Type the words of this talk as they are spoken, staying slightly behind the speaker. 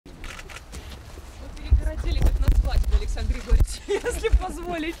Александр Григорьевич, если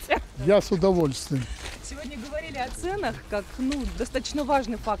позволите. Я с удовольствием. Сегодня говорили о ценах, как достаточно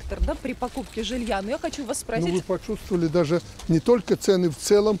важный фактор, да, при покупке жилья. Но я хочу вас спросить... Вы почувствовали даже не только цены в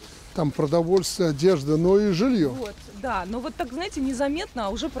целом, там продовольствие, одежда, но и жилье. Вот, да, но вот так, знаете,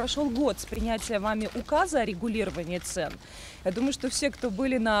 незаметно уже прошел год с принятия вами указа о регулировании цен. Я думаю, что все, кто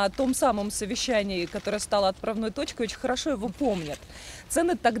были на том самом совещании, которое стало отправной точкой, очень хорошо его помнят.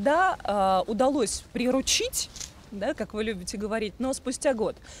 Цены тогда удалось приручить, да, как вы любите говорить, но спустя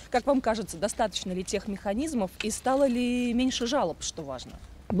год. Как вам кажется, достаточно ли тех механизмов и стало ли меньше жалоб, что важно?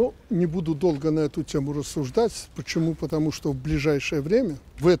 Ну, не буду долго на эту тему рассуждать. Почему? Потому что в ближайшее время,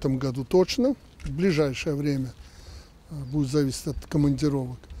 в этом году точно, в ближайшее время, будет зависеть от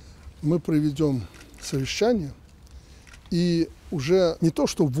командировок, мы проведем совещание и уже не то,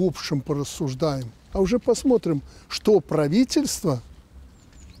 что в общем порассуждаем, а уже посмотрим, что правительство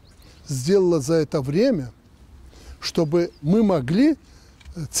сделало за это время, чтобы мы могли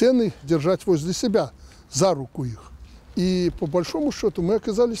цены держать возле себя, за руку их. И по большому счету мы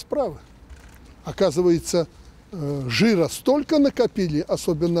оказались правы. Оказывается, жира столько накопили,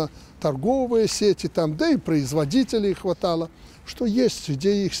 особенно торговые сети, там, да и производителей хватало, что есть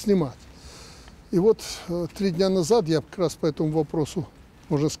где их снимать. И вот 3 дня назад я как раз по этому вопросу,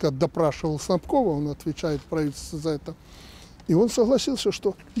 можно сказать, допрашивал Снабкова, он отвечает правительству за это. И он согласился,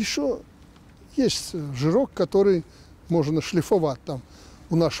 что еще есть жирок, который можно шлифовать там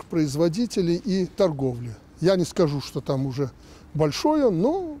у наших производителей и торговли. Я не скажу, что там уже большое,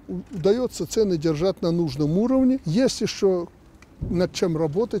 но удается цены держать на нужном уровне. Есть еще над чем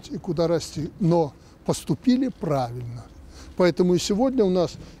работать и куда расти, но поступили правильно. Поэтому и сегодня у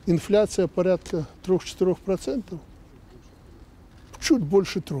нас инфляция порядка 3-4%. Чуть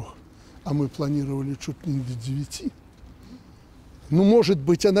больше 3. А мы планировали чуть не до 9. Ну, может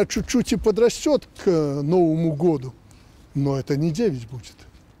быть, она чуть-чуть и подрастет к Новому году, но это не 9 будет.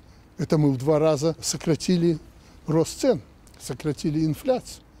 Это мы в 2 раза сократили рост цен, сократили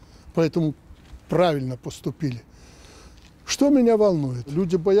инфляцию. Поэтому правильно поступили. Что меня волнует?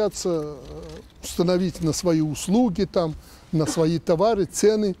 Люди боятся установить на свои услуги, там, на свои товары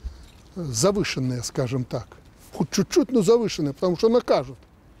цены завышенные, скажем так. Хоть чуть-чуть, но завышенные, потому что накажут.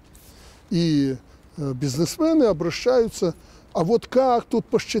 И бизнесмены обращаются, а вот как тут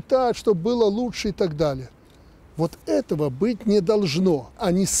посчитать, чтобы было лучше и так далее. Вот этого быть не должно.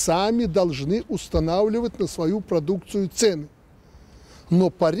 Они сами должны устанавливать на свою продукцию цены. Но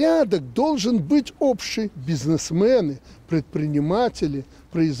порядок должен быть общий. Бизнесмены, предприниматели,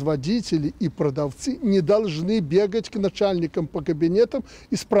 производители и продавцы не должны бегать к начальникам по кабинетам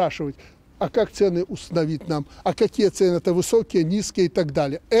и спрашивать, а как цены установить нам, а какие цены, это высокие, низкие и так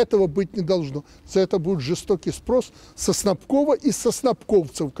далее. Этого быть не должно. За это будет жестокий спрос со Снабкова и со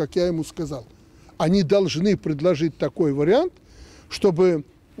снабковцев, как я ему сказал. Они должны предложить такой вариант, чтобы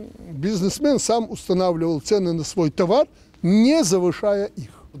бизнесмен сам устанавливал цены на свой товар, не завышая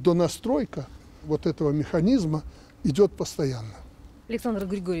их. Донастройка вот этого механизма идет постоянно. Александр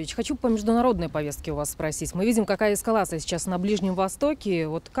Григорьевич, хочу по международной повестке у вас спросить. Мы видим, какая эскалация сейчас на Ближнем Востоке.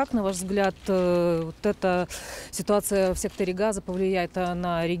 Вот как, на ваш взгляд, вот эта ситуация в секторе Газа повлияет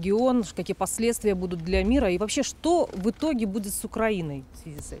на регион? Какие последствия будут для мира? И вообще, что в итоге будет с Украиной в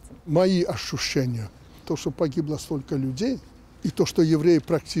связи с этим? Мои ощущения, то, что погибло столько людей, и то, что евреи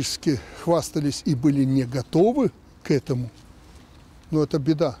практически хвастались и были не готовы к этому, но это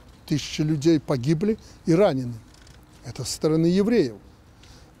беда. 1000 людей погибли и ранены. Это со стороны евреев.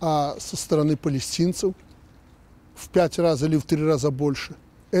 А со стороны палестинцев в 5 раз или в 3 раза больше.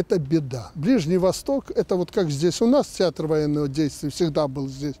 Это беда. Ближний Восток, это вот как здесь у нас театр военного действия всегда был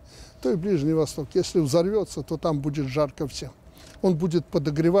здесь, то и Ближний Восток. Если взорвется, то там будет жарко всем. Он будет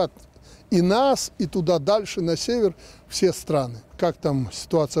подогревать и нас, и туда дальше, на север, все страны. Как там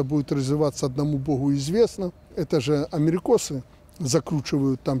ситуация будет развиваться, одному Богу известно. Это же америкосы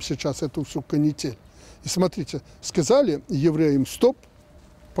закручивают там сейчас эту всю канитель. И смотрите, сказали евреям: стоп,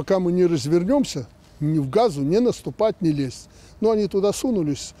 пока мы не развернемся, ни в Газу не наступать, не лезть. Но они туда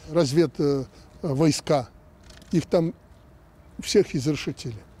сунулись, разведвойска, их там всех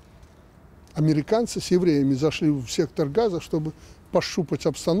изрешетили. Американцы с евреями зашли в сектор Газа, чтобы пощупать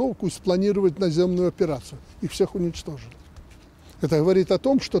обстановку и спланировать наземную операцию. Их всех уничтожили. Это говорит о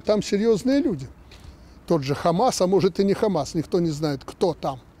том, что там серьезные люди. Тот же Хамас, а может и не Хамас, никто не знает, кто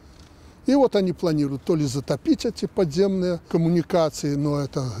там. И вот они планируют то ли затопить эти подземные коммуникации, но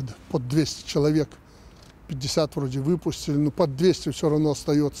это под 200 человек, 50 вроде выпустили, но под 200 все равно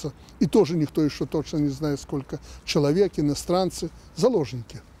остается. И тоже никто еще точно не знает, сколько человек, иностранцы,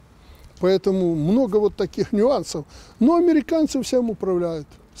 заложники. Поэтому много вот таких нюансов. Но американцы всем управляют.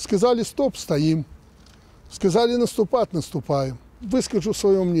 Сказали: стоп, стоим. Сказали наступать, наступаем. Выскажу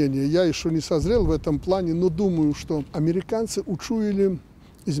свое мнение. Я еще не созрел в этом плане, но думаю, что американцы учуяли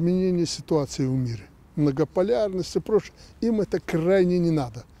изменение ситуации в мире. Многополярность и прочее. Им это крайне не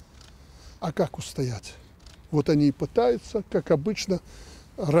надо. А как устоять? Вот они и пытаются, как обычно,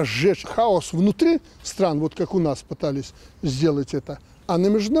 разжечь хаос внутри стран, вот как у нас пытались сделать это. А на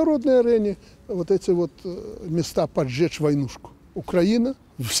международной арене вот эти вот места поджечь войнушку. Украина,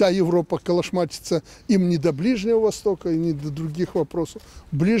 вся Европа колошматится, им не до Ближнего Востока, и не до других вопросов.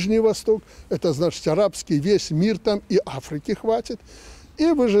 Ближний Восток, это значит арабский, весь мир там, и Африки хватит. И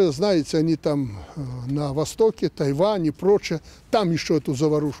вы же знаете, они там на Востоке, Тайвань и прочее, там еще эту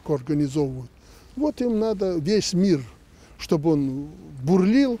заварушку организовывают. Вот им надо весь мир, чтобы он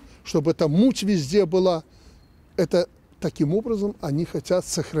бурлил, чтобы эта муть везде была. Это таким образом они хотят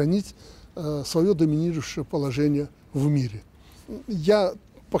сохранить свое доминирующее положение в мире. Я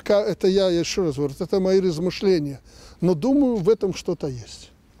еще раз говорю, это мои размышления, но думаю, в этом что-то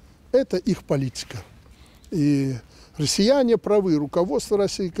есть. Это их политика. И россияне правы, руководство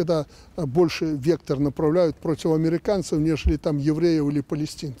России, когда больше вектор направляют против американцев, нежели там евреев или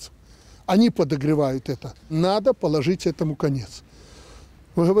палестинцев. Они подогревают это. Надо положить этому конец.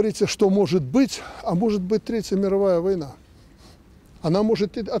 Вы говорите, что может быть, а может быть Третья мировая война. Она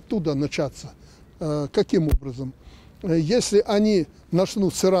может и оттуда начаться. Каким образом? Если они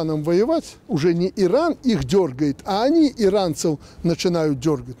начнут с Ираном воевать, уже не Иран их дергает, а они иранцев начинают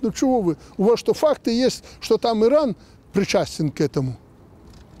дергать. Ну чего вы? У вас что, факты есть, что там Иран причастен к этому?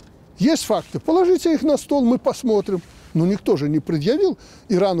 Есть факты? Положите их на стол, мы посмотрим. Но никто же не предъявил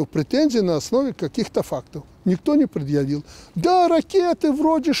Ирану претензии на основе каких-то фактов. Никто не предъявил. Да, ракеты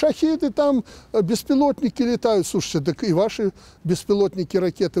вроде шахиды, там беспилотники летают. Слушайте, так и ваши беспилотники,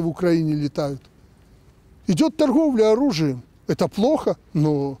 ракеты в Украине летают. Идет торговля оружием. Это плохо,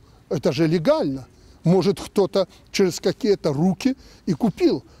 но это же легально. Может, кто-то через какие-то руки и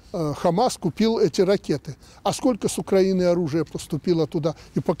купил. Хамас купил эти ракеты. А сколько с Украины оружия поступило туда?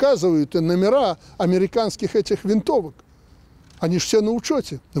 И показывают номера американских этих винтовок. Они же все на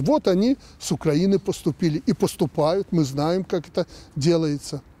учете. Вот они с Украины поступили. И поступают. Мы знаем, как это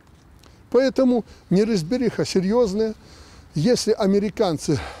делается. Поэтому неразбериха серьезная. Если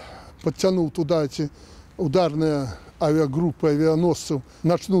американцы, подтянув туда эти ударные авиагруппы авианосцев,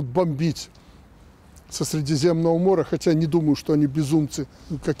 начнут бомбить со Средиземного моря, хотя не думаю, что они безумцы,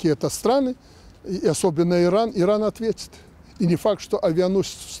 какие-то страны, и особенно Иран, Иран ответит. И не факт, что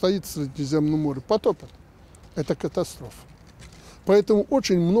авианосец стоит в Средиземном море, потопит. Это катастрофа. Поэтому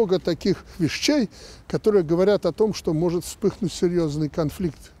очень много таких вещей, которые говорят о том, что может вспыхнуть серьезный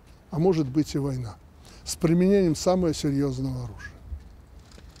конфликт, а может быть и война, с применением самого серьезного оружия.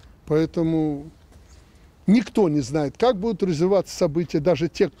 Поэтому никто не знает, как будут развиваться события. Даже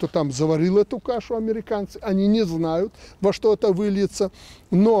те, кто там заварил эту кашу, американцы, они не знают, во что это выльется.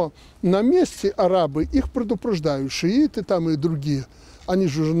 Но на месте арабы их предупреждают, шииты там и другие. Они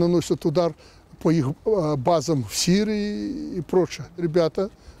же уже наносят удар по их базам в Сирии и прочее. Ребята,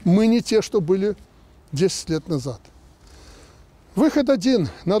 мы не те, что были 10 лет назад. Выход один.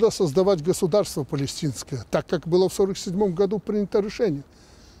 Надо создавать государство палестинское, так как было в 1947 году принято решение.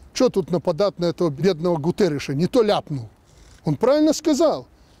 Что тут нападать на этого бедного Гутерриша? Не то ляпнул. Он правильно сказал.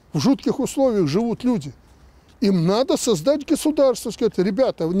 В жутких условиях живут люди. Им надо создать государство. Сказать,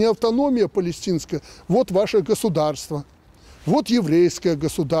 ребята, не автономия палестинская, вот ваше государство. Вот еврейское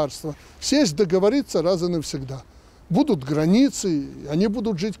государство. Сесть, договориться раз и навсегда. Будут границы, они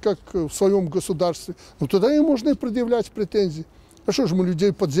будут жить как в своем государстве. Но тогда им можно и предъявлять претензии. А что же мы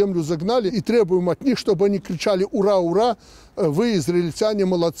людей под землю загнали и требуем от них, чтобы они кричали «Ура, ура! Вы, израильтяне,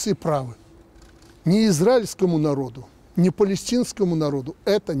 молодцы, правы». Ни израильскому народу, ни палестинскому народу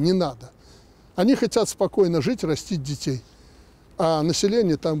это не надо. Они хотят спокойно жить, растить детей. А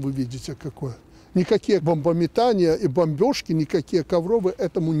население там вы видите какое. Никакие бомбометания и бомбежки, никакие ковровы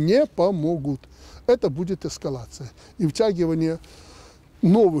этому не помогут. Это будет эскалация и втягивание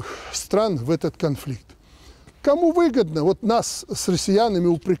новых стран в этот конфликт. Кому выгодно? Вот нас с россиянами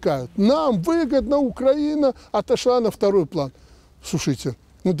упрекают. Нам выгодно, Украина отошла на второй план. Слушайте,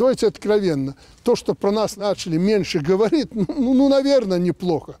 ну давайте откровенно. То, что про нас начали меньше говорить, наверное,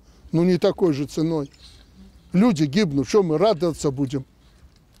 неплохо. Но не такой же ценой. Люди гибнут, что мы радоваться будем?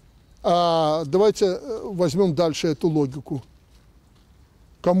 А давайте возьмем дальше эту логику.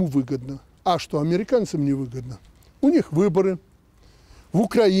 Кому выгодно? А что, американцам не выгодно? У них выборы. В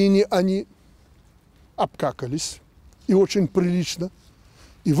Украине они обкакались, и очень прилично.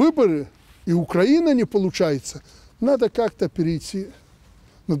 И выборы, и Украина не получается. Надо как-то перейти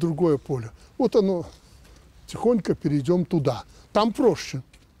на другое поле. Вот оно, тихонько перейдем туда. Там проще.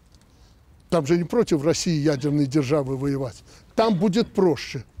 Там же не против России ядерной державы воевать. Там будет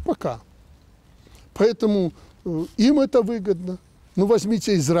проще. Пока. Поэтому им это выгодно. Ну,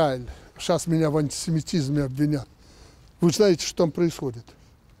 возьмите Израиль. Сейчас меня в антисемитизме обвинят. Вы знаете, что там происходит?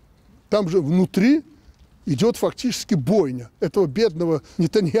 Там же внутри идет фактически бойня. Этого бедного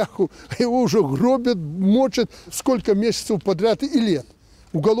Нетаньяху, его уже гробят, мочат сколько месяцев подряд и лет.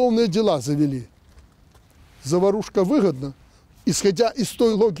 Уголовные дела завели. Заварушка выгодна, исходя из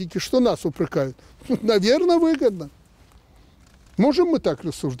той логики, что нас упрекают. Наверное, выгодно. Можем мы так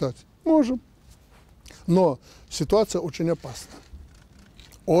рассуждать? Можем. Но ситуация очень опасна.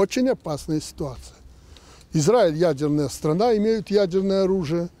 Очень опасная ситуация. Израиль ядерная страна, имеют ядерное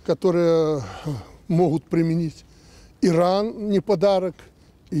оружие, которое могут применить. Иран не подарок,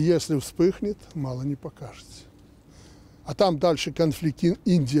 и если вспыхнет, мало не покажется. А там дальше конфликт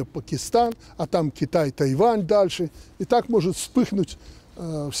Индия-Пакистан, а там Китай-Тайвань дальше. И так может вспыхнуть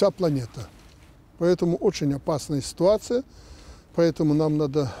вся планета. Поэтому очень опасная ситуация. Поэтому нам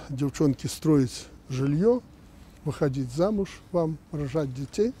надо, девчонки, строить жилье, выходить замуж, вам рожать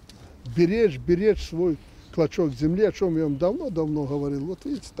детей, беречь свой клочок земли, о чем я вам давно говорил. Вот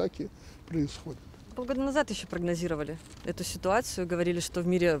видите, так и происходит. Полгода назад еще прогнозировали эту ситуацию, говорили, что в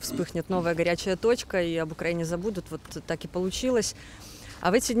мире вспыхнет новая горячая точка и об Украине забудут. Вот так и получилось. А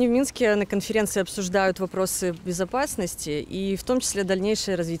в эти дни в Минске на конференции обсуждают вопросы безопасности и в том числе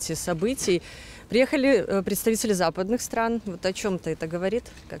дальнейшее развитие событий. Приехали представители западных стран. Вот о чем-то это говорит?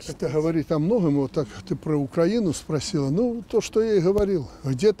 Как это говорит о многом. Вот так ты про Украину спросила. Ну, то, что я и говорил.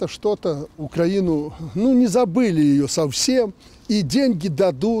 Где-то что-то Украину, ну, не забыли ее совсем. И деньги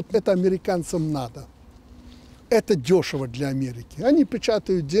дадут. Это американцам надо. Это дешево для Америки. Они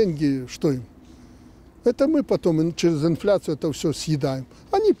печатают деньги, что им? Это мы потом через инфляцию это все съедаем.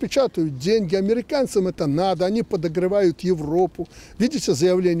 Они печатают деньги, американцам это надо, они подогревают Европу. Видите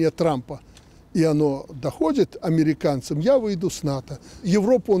заявление Трампа? И оно доходит американцам, я выйду с НАТО.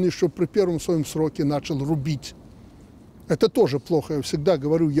 Европу он еще при первом своем сроке начал рубить. Это тоже плохо. Я всегда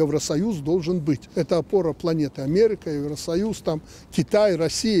говорю, Евросоюз должен быть. Это опора планеты. Америка, Евросоюз, там, Китай,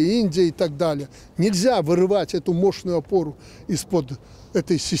 Россия, Индия и так далее. Нельзя вырывать эту мощную опору из-под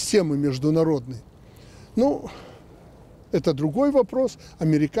этой системы международной. Ну, это другой вопрос.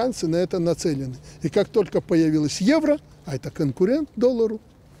 Американцы на это нацелены. И как только появилось евро, а это конкурент доллару,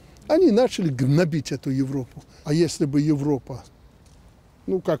 они начали гнобить эту Европу. А если бы Европа,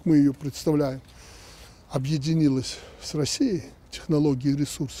 ну, как мы ее представляем, объединилась с Россией, технологии и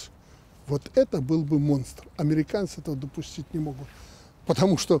ресурсы, вот это был бы монстр. Американцы этого допустить не могут.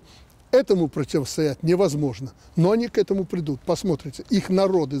 Потому что этому противостоять невозможно. Но они к этому придут. Посмотрите, их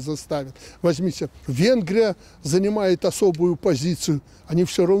народы заставят. Возьмите, Венгрия занимает особую позицию. Они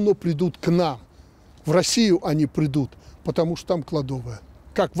все равно придут к нам. В Россию они придут, потому что там кладовая.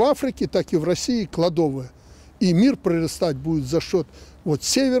 Как в Африке, так и в России кладовая. И мир прорастать будет за счет вот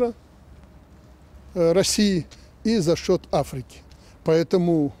севера России и за счет Африки.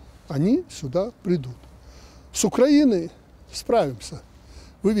 Поэтому они сюда придут. С Украиной справимся.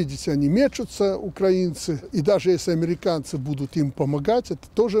 Вы видите, они мечутся, украинцы. И даже если американцы будут им помогать, это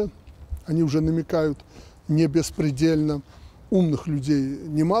тоже, они уже намекают, не беспредельно. Умных людей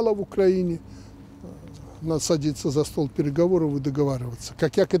немало в Украине. Надо садиться за стол переговоров и договариваться.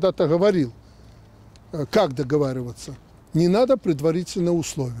 Как я когда-то говорил, как договариваться? Не надо предварительные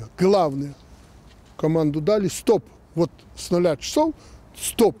условия. Главное, команду дали, стоп. Вот с 0 часов,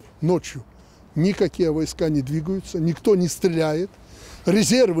 стоп, ночью. Никакие войска не двигаются, никто не стреляет,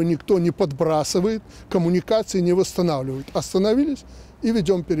 резервы никто не подбрасывает, коммуникации не восстанавливают. Остановились и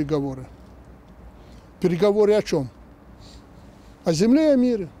ведем переговоры. Переговоры о чем? О земле и о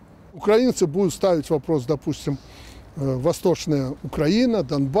мире. Украинцы будут ставить вопрос, допустим, Восточная Украина,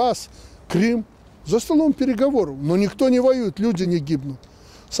 Донбасс, Крым. За столом переговоров. Но никто не воюет, люди не гибнут.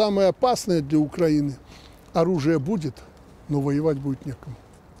 Самое опасное для Украины – оружие будет, но воевать будет некому.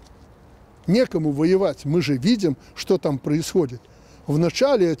 Некому воевать. Мы же видим, что там происходит.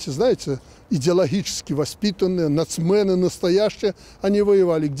 Вначале эти, знаете, идеологически воспитанные, нацмены настоящие, они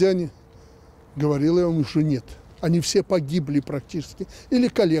воевали. Где они? Говорил я вам, уже нет. Они все погибли практически или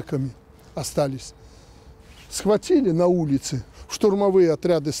калеками остались. Схватили на улице, штурмовые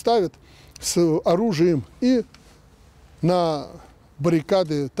отряды ставят с оружием и на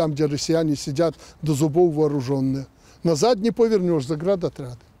баррикады, там, где россияне сидят до зубов вооруженные. Назад не повернешь,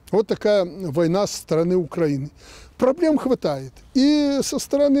 заградотряды. Вот такая война со стороны Украины. Проблем хватает. И со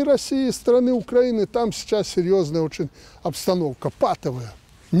стороны России, со стороны Украины там сейчас серьезная очень обстановка, патовая.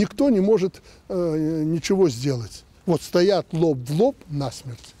 Никто не может ничего сделать. Вот стоят лоб в лоб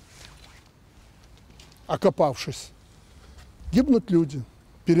насмерть, окопавшись. Гибнут люди.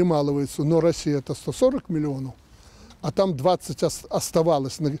 перемалывается, но Россия это 140 миллионов, а там 20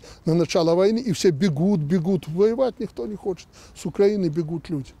 оставалось на начало войны, и все бегут, воевать никто не хочет. С Украины бегут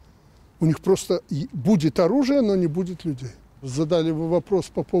люди. У них просто будет оружие, но не будет людей. Задали вы вопрос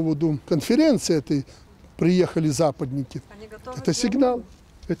по поводу конференции этой, приехали западники. Это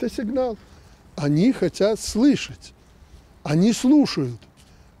сигнал, Они хотят слышать, они слушают,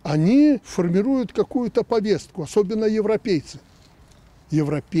 они формируют какую-то повестку, особенно европейцы.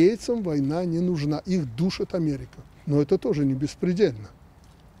 Европейцам война не нужна, их душит Америка. Но это тоже не беспредельно.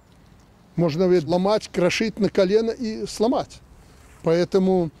 Можно ведь ломать, крошить на колено и сломать.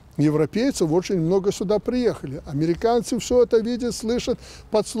 Поэтому европейцев очень много сюда приехали. Американцы все это видят, слышат,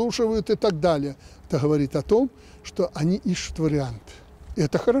 подслушивают и так далее. Это говорит о том, что они ищут варианты. И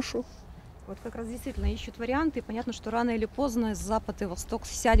это хорошо. Вот как раз действительно ищут варианты. И понятно, что рано или поздно Запад и Восток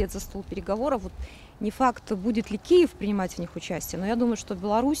сядет за стол переговоров. Вот не факт, будет ли Киев принимать в них участие, но я думаю, что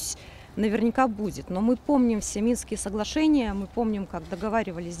Беларусь наверняка будет. Но мы помним все Минские соглашения, мы помним, как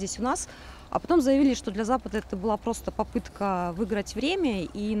договаривались здесь у нас, а потом заявили, что для Запада это была просто попытка выиграть время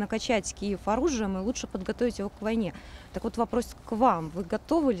и накачать Киев оружием, и лучше подготовить его к войне. Так вот вопрос к вам. Вы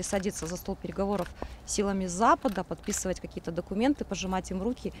готовы ли садиться за стол переговоров силами Запада, подписывать какие-то документы, пожимать им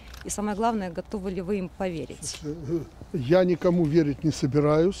руки? И самое главное, готовы ли вы им поверить? Я никому верить не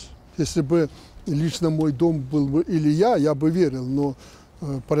собираюсь. Если бы лично мой дом был бы или я бы верил, но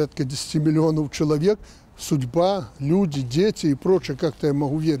порядка 10 миллионов человек, судьба, люди, дети и прочее, как-то я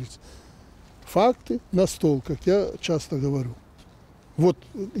могу верить. Факты на стол, как я часто говорю. Вот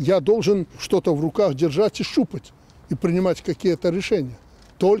я должен что-то в руках держать и щупать, и принимать какие-то решения.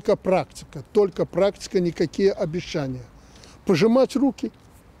 Только практика, никакие обещания. Пожимать руки.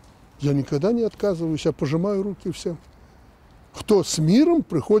 Я никогда не отказываюсь, я пожимаю руки всем. Кто с миром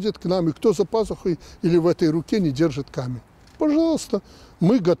приходит к нам, и кто за пазухой или в этой руке не держит камень. Пожалуйста,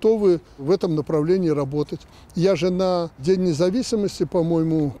 мы готовы в этом направлении работать. Я же на День независимости,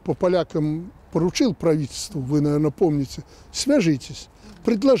 по-моему, по полякам поручил правительству, вы, наверное, помните, свяжитесь,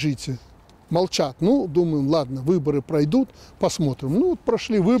 предложите. Молчат. Ну, думаем, ладно, выборы пройдут, посмотрим. Ну, вот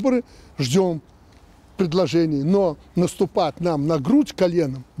прошли выборы, ждем предложений. Но наступать нам на грудь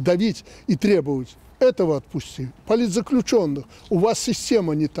коленом, давить и требовать, этого отпусти. Политзаключенных, у вас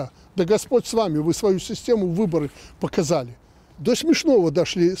система не та. Да Господь с вами, вы свою систему в выборы показали. До смешного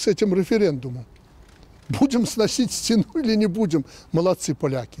дошли с этим референдумом. Будем сносить стену или не будем? Молодцы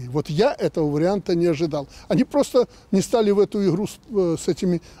поляки. Вот я этого варианта не ожидал. Они просто не стали в эту игру с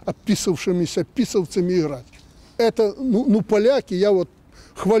этими описавшимися писовцами играть. Это, поляки, я вот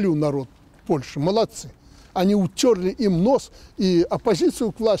хвалю народ Польши, молодцы. Они утерли им нос и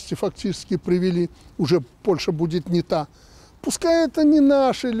оппозицию к власти фактически привели. Уже Польша будет не та. Пускай это не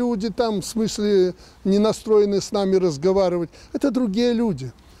наши люди, там, в смысле, не настроены с нами разговаривать. Это другие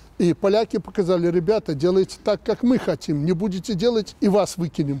люди. И поляки показали, ребята, делайте так, как мы хотим. Не будете делать, и вас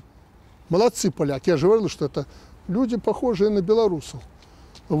выкинем. Молодцы поляки. Я же говорил, что это люди, похожие на белорусов.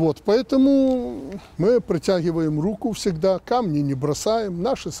 Вот, поэтому мы протягиваем руку всегда, камни не бросаем.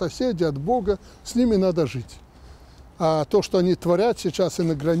 Наши соседи от Бога, с ними надо жить. А то, что они творят сейчас и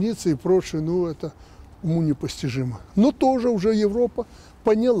на границе, и прочее, это уму непостижимо. Но тоже уже Европа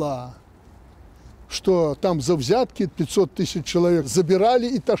поняла, что там за взятки 500 тысяч человек забирали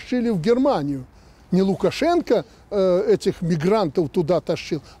и тащили в Германию. Не Лукашенко этих мигрантов туда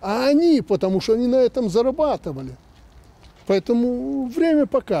тащил, а они, потому что они на этом зарабатывали. Поэтому время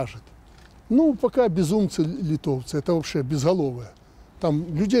покажет. Пока безумцы литовцы, это вообще безголовые.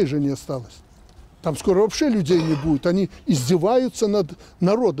 Там людей же не осталось. Там скоро вообще людей не будет. Они издеваются над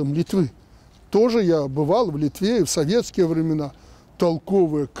народом Литвы. Тоже я бывал в Литве и в советские времена.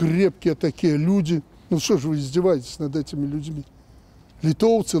 Толковые, крепкие такие люди. Что же вы издеваетесь над этими людьми?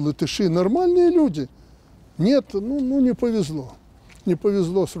 Литовцы, латыши, нормальные люди. Нет, не повезло. Не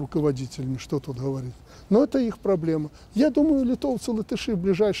повезло с руководителями, что тут говорить. Но это их проблема. Я думаю, литовцы, латыши в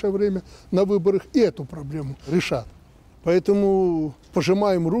ближайшее время на выборах и эту проблему решат. Поэтому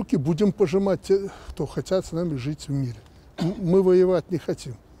пожимаем руки, будем пожимать те, кто хотят с нами жить в мире. Мы воевать не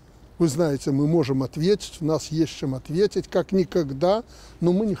хотим. Вы знаете, мы можем ответить, у нас есть чем ответить, как никогда,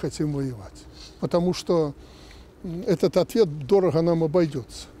 но мы не хотим воевать. Потому что этот ответ дорого нам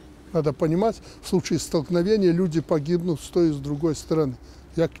обойдется. Надо понимать, в случае столкновения люди погибнут с той и с другой стороны.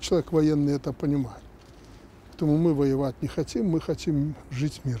 Я, как человек военный, это понимаю. Поэтому мы воевать не хотим, мы хотим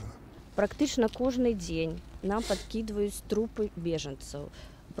жить мирно. Практично кожний день нам подкидывают трупы беженцев.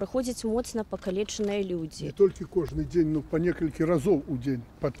 Проходят моцно покалеченные люди. Не только каждый день, но по несколько разов в день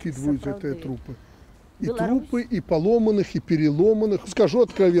подкидывают эти трупы. И трупы, и поломанных, и переломанных. Скажу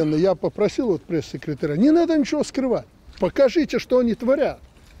откровенно, я попросил пресс-секретаря, не надо ничего скрывать. Покажите, что они творят.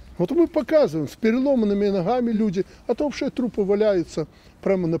 Вот мы показываем, с переломанными ногами люди, а то вообще трупы валяются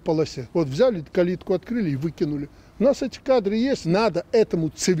прямо на полосе. Вот взяли, калитку открыли и выкинули. У нас эти кадры есть. Надо этому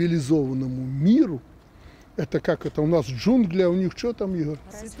цивилизованному миру, это как это, у нас джунгли, а у них что там, Игорь?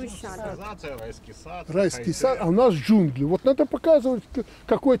 Райский сад. Райский сад, а у нас джунгли. Вот надо показывать,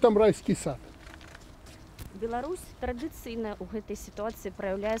 какой там райский сад. Беларусь традыцыйна ў гэтай сітуацыі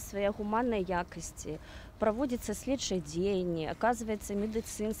праяўляе свае гуманныя якасці. Праводзіцца следчыя дзеянні, аказваецца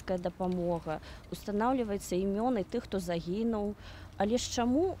медыцынская дапамога, устанаўліваюцца імёны тых, хто загінуў. Але ж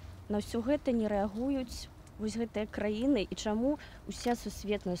чаму на ўсё гэта не рэагуюць вось гэтыя краіны і чаму уся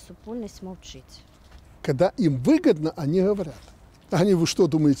сусветная супольнасць маўчыць? Когда им выгодно, они говорят. Они, вы что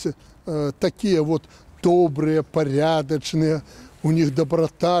думаете, такие вот добрые, порядочные, у них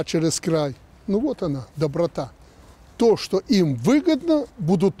доброта через край. Ну вот она, доброта. То, что им выгодно,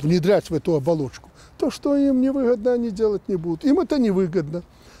 будут внедрять в эту оболочку. То, что им не выгодно, они делать не будут. Им это не выгодно.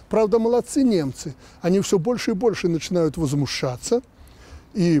 Правда, молодцы немцы. Они все больше и больше начинают возмущаться.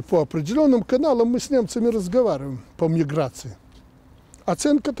 И по определенным каналам мы с немцами разговариваем по миграции.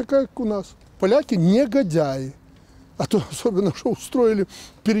 Оценка такая, как у нас. Поляки негодяи. А то особенно, что устроили,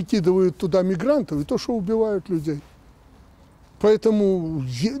 перекидывают туда мигрантов, и то, что убивают людей. Поэтому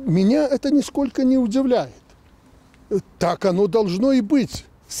меня это нисколько не удивляет. Так оно должно и быть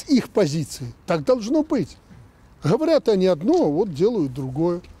с их позиции. Так должно быть. Говорят они одно, а вот делают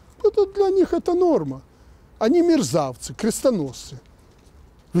другое. Это для них это норма. Они мерзавцы, крестоносцы.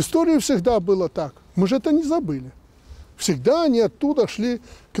 В истории всегда было так. Мы же это не забыли. Всегда они оттуда шли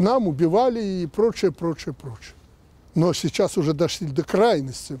к нам, убивали и прочее, прочее, прочее. Но сейчас уже дошли до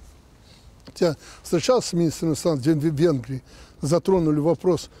крайности. Я встречался с министром иностранных дел Венгрии, затронули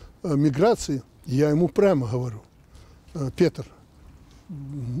вопрос миграции, я ему прямо говорю: Петр,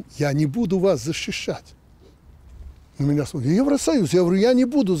 я не буду вас защищать. На меня смотрят: Евросоюз. Я говорю, я не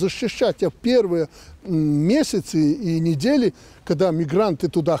буду защищать. Я в первые месяцы и недели, когда мигранты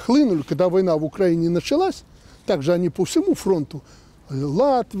туда хлынули, когда война в Украине началась, также они по всему фронту,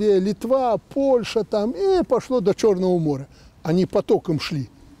 Латвия, Литва, Польша, там, и пошло до Черного моря. Они потоком шли.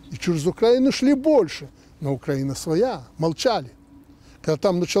 И через Украину шли больше. Но Украина своя, молчали. Когда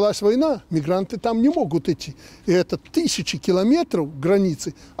там началась война, мигранты там не могут идти. И это 1000 километров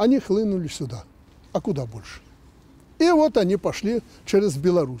границы, они хлынули сюда. А куда больше? И вот они пошли через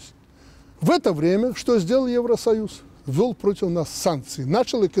Беларусь. В это время что сделал Евросоюз? Ввел против нас санкции,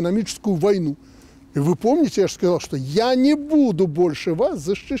 начал экономическую войну. И вы помните, я же сказал, что я не буду больше вас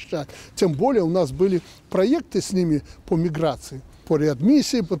защищать. Тем более у нас были проекты с ними по миграции. По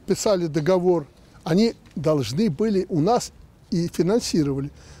реадмиссии подписали договор. Они должны были у нас и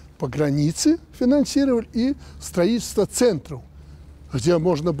финансировали. По границе финансировали и строительство центров, где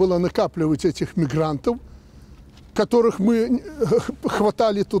можно было накапливать этих мигрантов, которых мы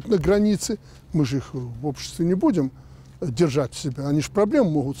хватали тут на границе. Мы же их в обществе не будем держать в себе. Они же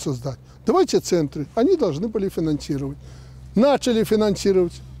проблем могут создать. Давайте центры. Они должны были финансировать. Начали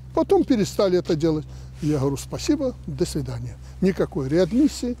финансировать, потом перестали это делать. Я говорю, спасибо, до свидания. Никакой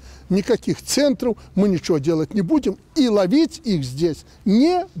реадмиссии, никаких центров, мы ничего делать не будем. И ловить их здесь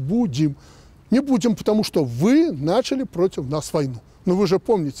не будем. Не будем, потому что вы начали против нас войну. Но вы же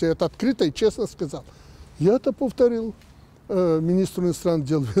помните, я это открыто и честно сказал. Я это повторил министру иностранных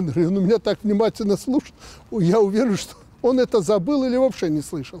дел Венгрии. Он меня так внимательно слушал. Я уверен, что он это забыл или вообще не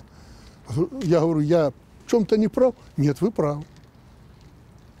слышал. Я говорю, я в чем-то не прав? Нет, вы правы.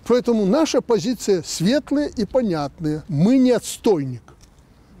 Поэтому наша позиция светлая и понятная. Мы не отстойник.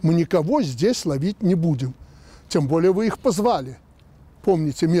 Мы никого здесь ловить не будем. Тем более вы их позвали.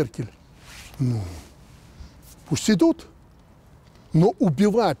 Помните Меркель? Ну, пусть идут. Но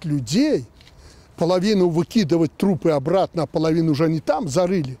убивать людей, половину выкидывать трупы обратно, а половину уже не там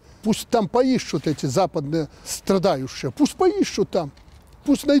зарыли. Пусть там поищут эти западные страдающие. Пусть поищут там.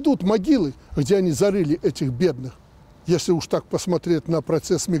 Пусть найдут могилы, где они зарыли этих бедных. Если уж так посмотреть на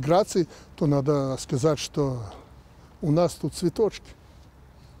процесс миграции, то надо сказать, что у нас тут цветочки.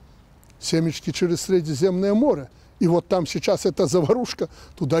 Семечки через Средиземное море. И вот там сейчас эта заварушка,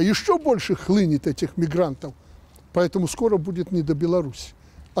 туда еще больше хлынет этих мигрантов. Поэтому скоро будет не до Беларуси.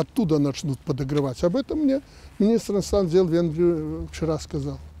 Оттуда начнут подогревать. Об этом мне министр иностранных дел Венгрии вчера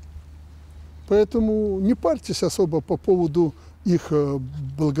сказал. Поэтому не парьтесь особо по поводу их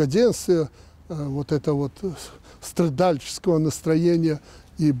благоденствия, вот это вот страдальческого настроения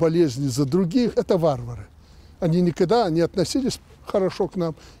и болезни за других. Это варвары. Они никогда не относились хорошо к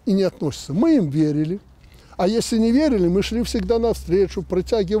нам и не относятся. Мы им верили. А если не верили, мы шли всегда навстречу,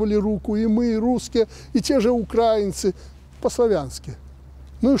 протягивали руку и мы, и русские, и те же украинцы, по-славянски.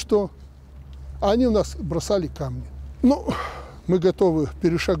 Ну и что? А они у нас бросали камни. Ну, мы готовы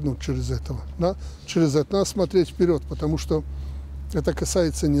перешагнуть через это. Да? Через это надо смотреть вперед, потому что это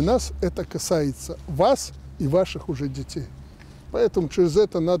касается не нас, это касается вас и ваших уже детей. Поэтому через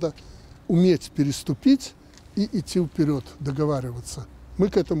это надо уметь переступить и идти вперед, договариваться. Мы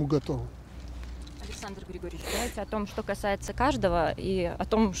к этому готовы. Александр Григорьевич, давайте о том, что касается каждого, и о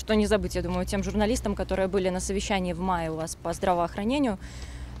том, что не забыть, я думаю, тем журналистам, которые были на совещании в мае у вас по здравоохранению.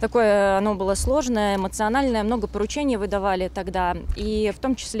 Такое оно было сложное, эмоциональное, много поручений вы давали тогда, и в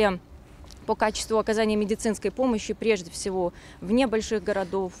том числе по качеству оказания медицинской помощи, прежде всего, вне больших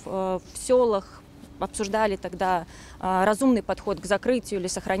городов, в селах. Обсуждали тогда разумный подход к закрытию или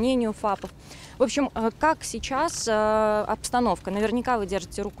сохранению ФАПов. В общем, как сейчас обстановка? Наверняка вы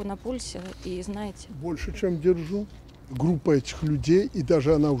держите руку на пульсе и знаете. Больше, чем держу. Группа этих людей, и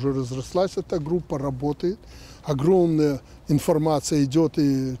даже она уже разрослась, эта группа работает. Огромная информация идет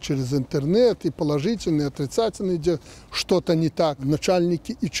и через интернет, и положительные, и отрицательные. Идет. Что-то не так.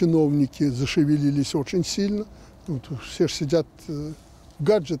 Начальники и чиновники зашевелились очень сильно. Вот, все сидят в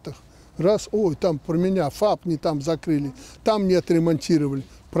гаджетах. Раз, ой, там про меня ФАП не там закрыли, там не отремонтировали.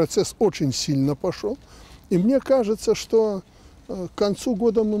 Процесс очень сильно пошел. И мне кажется, что к концу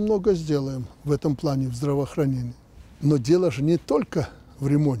года мы много сделаем в этом плане, в здравоохранении. Но дело же не только в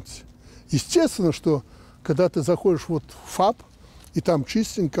ремонте. Естественно, что когда ты заходишь вот в ФАП, и там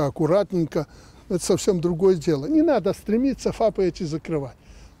чистенько, аккуратненько, это совсем другое дело. Не надо стремиться ФАПы эти закрывать.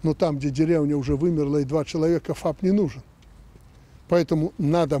 Но там, где деревня уже вымерла и 2 человека, ФАП не нужен. Поэтому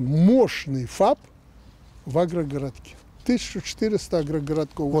надо мощный ФАП в агрогородке. 1400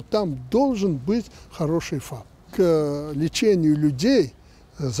 агрогородков. Вот там должен быть хороший ФАП. К лечению людей,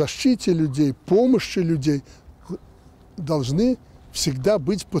 защите людей, помощи людей должны всегда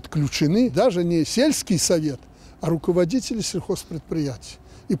быть подключены даже не сельский совет, а руководители сельхозпредприятий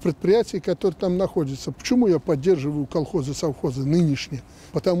и предприятий, которые там находятся. Почему я поддерживаю колхозы, совхозы нынешние?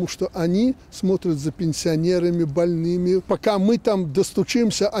 Потому что они смотрят за пенсионерами, больными. Пока мы там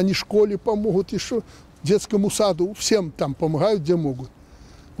достучимся, они школе помогут, еще детскому саду, всем там помогают, где могут.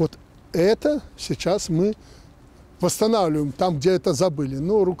 Вот это сейчас мы восстанавливаем там, где это забыли.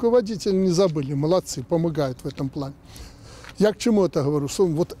 Но руководители не забыли, молодцы, помогают в этом плане. Я к чему это говорю? Что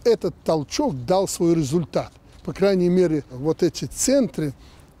вот этот толчок дал свой результат. По крайней мере, вот эти центры,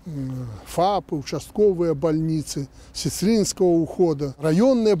 ФАПы, участковые больницы, сестринского ухода,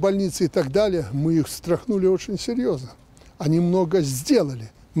 районные больницы и так далее, мы их встряхнули очень серьезно. Они много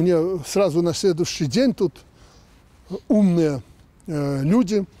сделали. Мне сразу на следующий день тут умные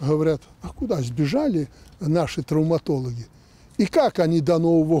люди говорят, а куда сбежали наши травматологи? И как они до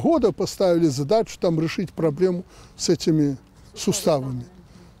Нового года поставили задачу там решить проблему с этими суставами?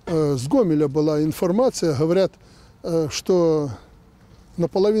 С Гомеля была информация, говорят, что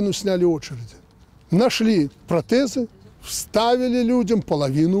наполовину сняли очереди. Нашли протезы, вставили людям,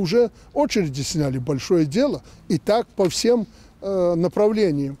 половину уже очереди сняли, большое дело. И так по всем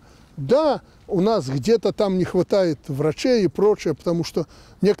направлениям. Да, у нас где-то там не хватает врачей и прочее, потому что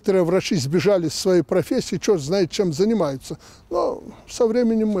некоторые врачи сбежали с своей профессии, черт знает, чем занимаются. Но со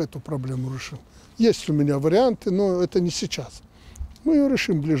временем мы эту проблему решим. Есть у меня варианты, но это не сейчас. Мы ее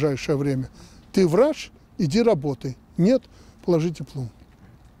решим в ближайшее время. Ты врач, иди работай. Нет, положи диплом.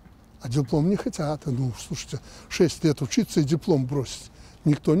 А диплом не хотят. Ну, слушайте, 6 лет учиться и диплом бросить.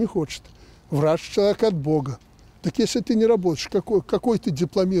 Никто не хочет. Врач – человек от Бога. Так если ты не работаешь, какой ты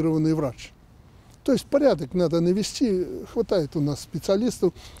дипломированный врач? То есть порядок надо навести, хватает у нас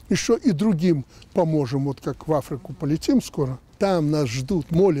специалистов, еще и другим поможем, вот как в Африку полетим скоро. Там нас ждут,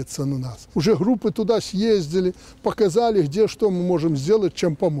 молятся на нас. Уже группы туда съездили, показали, где что мы можем сделать,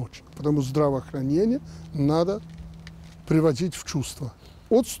 чем помочь. Потому что здравоохранение надо приводить в чувство.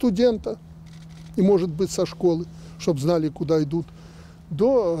 От студента и, может быть, со школы, чтобы знали, куда идут,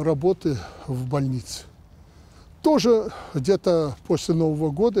 до работы в больнице. Тоже где-то после Нового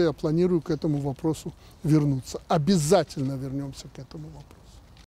года я планирую к этому вопросу вернуться. Обязательно вернемся к этому вопросу.